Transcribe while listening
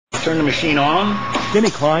turn the machine on. Denny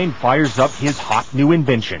Klein fires up his hot new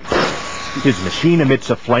invention. His machine emits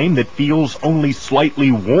a flame that feels only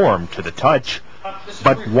slightly warm to the touch.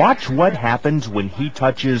 But watch what happens when he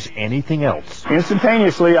touches anything else.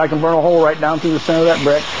 Instantaneously, I can burn a hole right down through the center of that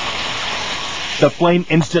brick. The flame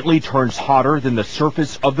instantly turns hotter than the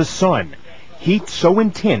surface of the sun. Heat so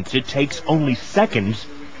intense it takes only seconds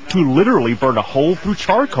to literally burn a hole through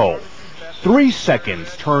charcoal. 3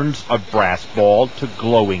 seconds turns a brass ball to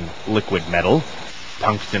glowing liquid metal.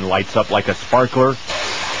 Tungsten lights up like a sparkler.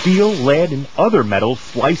 Steel, lead, and other metals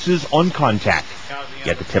slices on contact.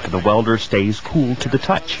 Yet the tip of the welder stays cool to the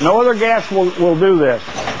touch. No other gas will do this.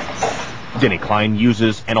 Denny Klein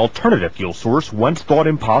uses an alternative fuel source once thought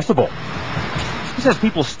impossible. He says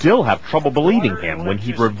people still have trouble believing him when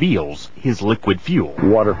he reveals his liquid fuel.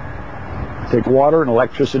 Water. Take water and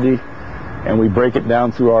electricity, and we break it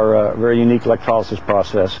down through our very unique electrolysis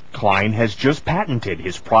process. Klein has just patented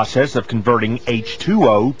his process of converting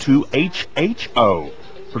H2O to HHO,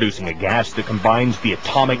 producing a gas that combines the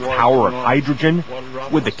atomic power of hydrogen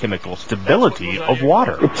with the chemical stability of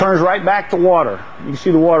water. It turns right back to water. You can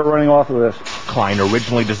see the water running off of this. Klein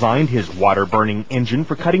originally designed his water-burning engine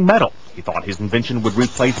for cutting metal. He thought his invention would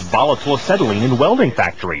replace volatile acetylene in welding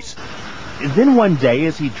factories. Then one day,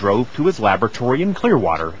 as he drove to his laboratory in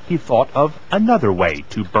Clearwater, he thought of another way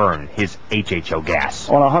to burn his HHO gas.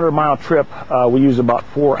 On a 100-mile trip, we use about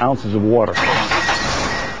 4 ounces of water.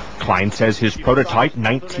 Klein says his prototype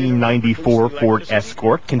 1994 Ford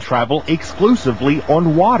Escort can travel exclusively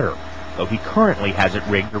on water, though he currently has it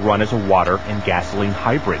rigged to run as a water and gasoline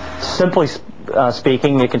hybrid. Simply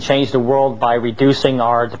speaking, it can change the world by reducing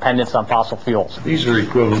our dependence on fossil fuels. These are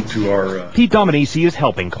equivalent to our... Pete Dominici is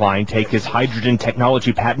helping Klein take his hydrogen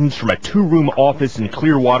technology patents from a 2-room office in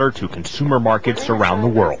Clearwater to consumer markets around the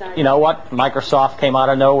world. You know what? Microsoft came out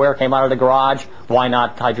of nowhere, came out of the garage. Why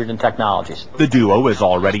not hydrogen technologies? The duo is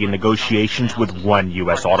already in negotiations with one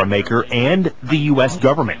U.S. automaker and the U.S.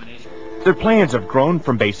 government. Their plans have grown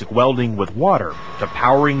from basic welding with water to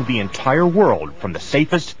powering the entire world from the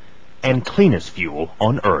safest and cleanest fuel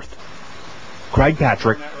on Earth. Craig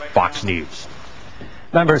Patrick, Fox News.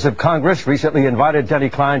 Members of Congress recently invited Denny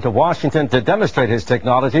Klein to Washington to demonstrate his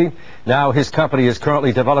technology. Now his company is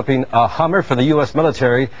currently developing a Hummer for the U.S.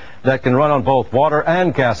 military that can run on both water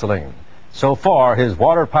and gasoline. So far, his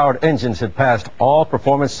water-powered engines have passed all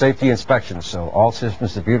performance safety inspections, so all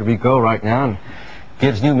systems appear to be go right now and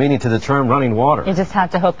gives new meaning to the term running water. You just have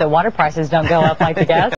to hope that water prices don't go up like the gas